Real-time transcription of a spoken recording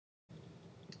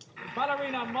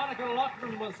Ballerina Monica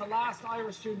Loughman was the last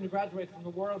Irish student to graduate from the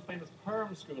world-famous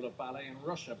Perm School of Ballet in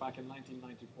Russia back in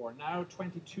 1994. Now,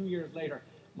 22 years later,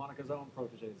 Monica's own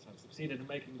proteges have succeeded in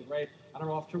making the grade and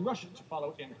are off to Russia to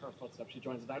follow in her footsteps. She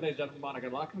joins us now. Ladies and gentlemen, Monica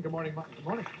Loughman. Good morning, Monica. Good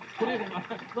morning. Good evening,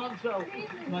 Monica. Ron Show.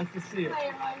 Nice to see you.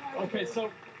 Hi, okay, so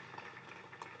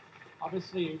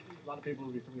obviously a lot of people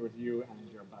will be familiar with you and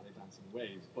your ballet dancing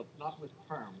ways, but not with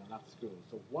Perm and that school.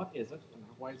 So what is it and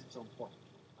why is it so important?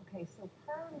 Okay, so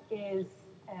Perm is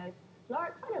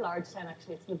quite a large town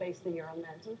actually. It's in the base of the Ural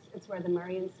Mountains. It's where the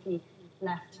Mariinsky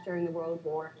left during the World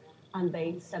War and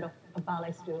they set up a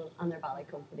ballet school and their ballet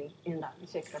company in that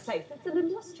particular place. It's an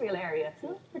industrial area. It's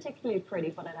not particularly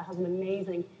pretty, but it has an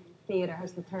amazing theatre. It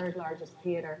has the third largest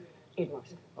theatre in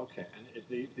Russia. Okay, and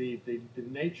the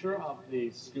nature of the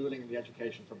schooling and the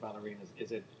education for ballerinas,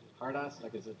 is it hard ass?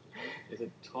 Like, is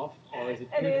it tough or is it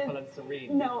beautiful and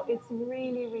serene? No, it's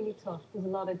really, really tough. There's a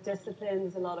lot of discipline,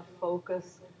 there's a lot of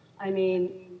focus. I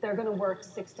mean, they're going to work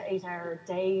 6 to 8 hour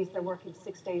days. They're working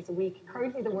 6 days a week.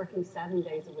 Currently, they're working 7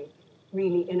 days a week,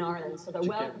 really, in Ireland. So they're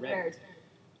well prepared.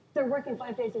 They're working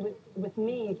 5 days a week with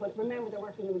me, but remember, they're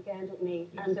working the weekend with me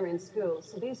and they're in school.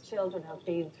 So these children have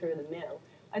been through the mill.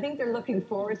 I think they're looking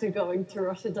forward to going to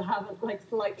Russia to have it like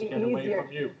slightly easier. Away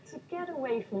from you. To get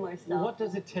away from myself. What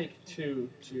does it take to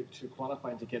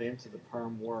qualify and to get into the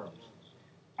Perm world?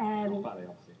 Ballet,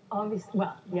 obviously.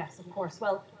 Well, yes, of course.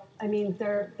 Well, I mean,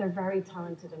 they're very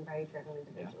talented and very driven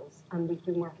individuals, and we've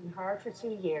been working hard for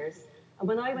 2 years. And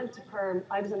when I went to Perm,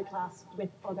 I was in a class with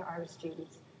other Irish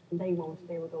students, and they won't.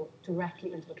 They will go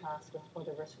directly into a class with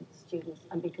other Russian students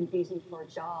and be competing for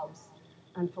jobs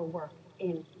and for work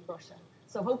in Russia.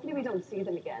 So hopefully we don't see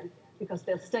them again because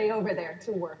they'll stay over there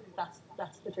to work.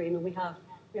 That's the dream. And we have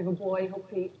a boy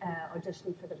hopefully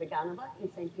auditioning for the Vaganova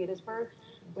in St. Petersburg,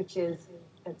 which it's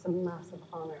a massive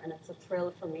honour and it's a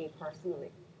thrill for me personally.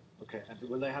 Okay, and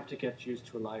will they have to get used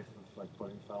to a life of like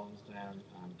putting phones down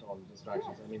and all the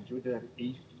distractions? Yes. I mean, do they have to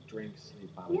eat, drink,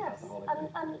 sleep, ballet? Yes,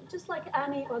 and just like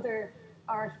any other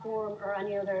art form or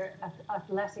any other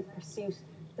athletic pursuit,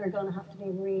 they're going to have to be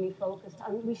really focused,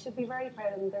 and we should be very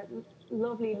proud of them. They're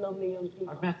lovely, lovely young people.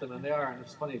 I've met them, and they are, and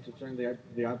it's funny, during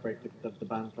the outbreak, the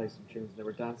band played some tunes, and they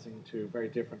were dancing to very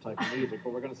different type of music,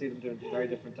 but we're going to see them doing very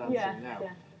different dancing now.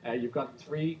 Yes. You've got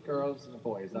 3 girls and a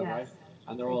boy, is that right?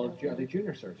 And they're all, are they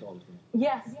junior cert, all of them?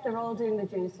 Yes, they're all doing the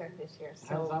junior cert this year. So.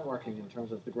 How's that working in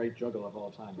terms of the great juggle of all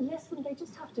time? Listen, they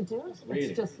just have to do it. Really?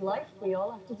 It's just life. We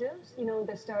all have to do it. You know,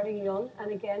 they're starting young,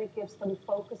 and again, it gives them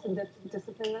focus and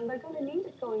discipline, and they're going to need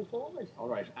it going forward. All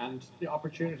right, and the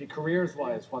opportunity,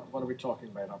 careers-wise, what are we talking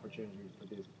about, opportunities for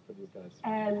these guys?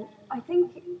 I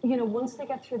think, you know, once they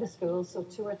get through the school, so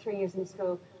 2 or 3 years in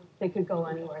school, they could go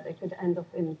anywhere. They could end up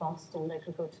in Boston, they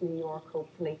could go to New York,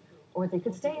 hopefully. Or they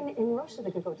could stay in Russia,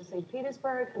 they could go to St.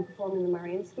 Petersburg and perform in the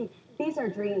Mariinsky. These are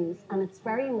dreams, and it's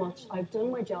very much, I've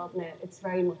done my job now, it's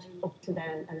very much up to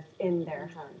them, and it's in their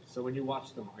hands. So when you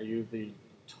watch them, are you the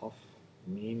tough,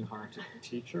 mean-hearted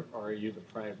teacher, or are you the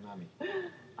proud mammy?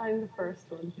 I'm the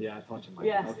first one. Yeah, I thought you might.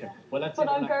 Yes. Okay. Well, but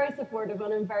I'm very supportive,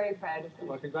 and I'm very proud of them.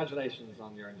 Well, congratulations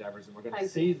on your endeavours, and we're going to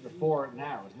see the 4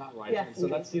 now, isn't that right? Yes, and so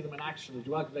let's see them in action. Would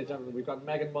you welcome, ladies and gentlemen, we've got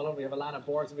Megan Mullen, we have Alana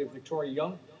Boers, and we have Victoria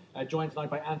Young. Joined tonight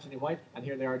by Anthony White, and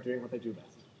here they are doing what they do best.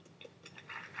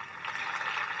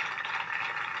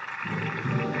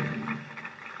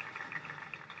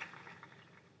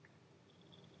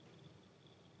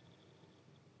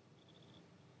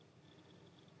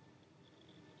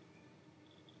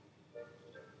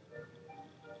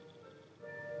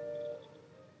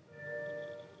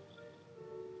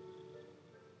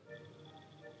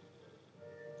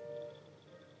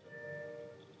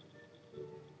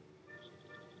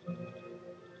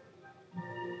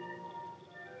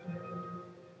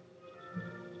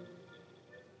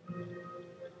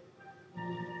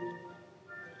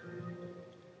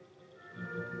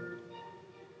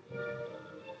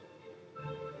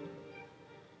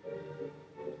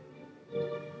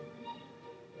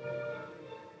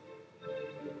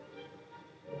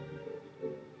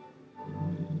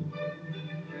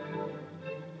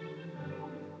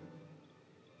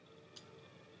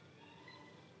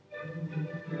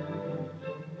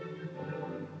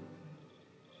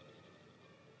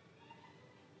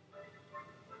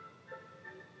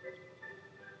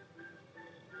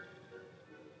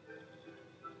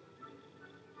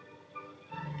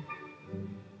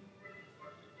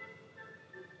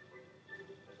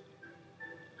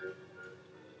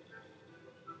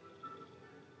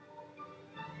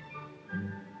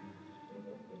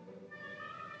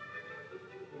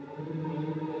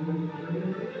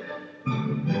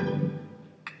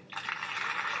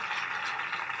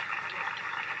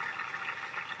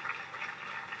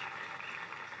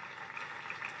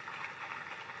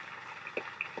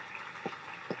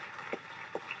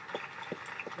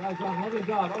 Well done, lovely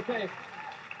job. Okay.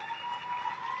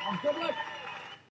 And good luck.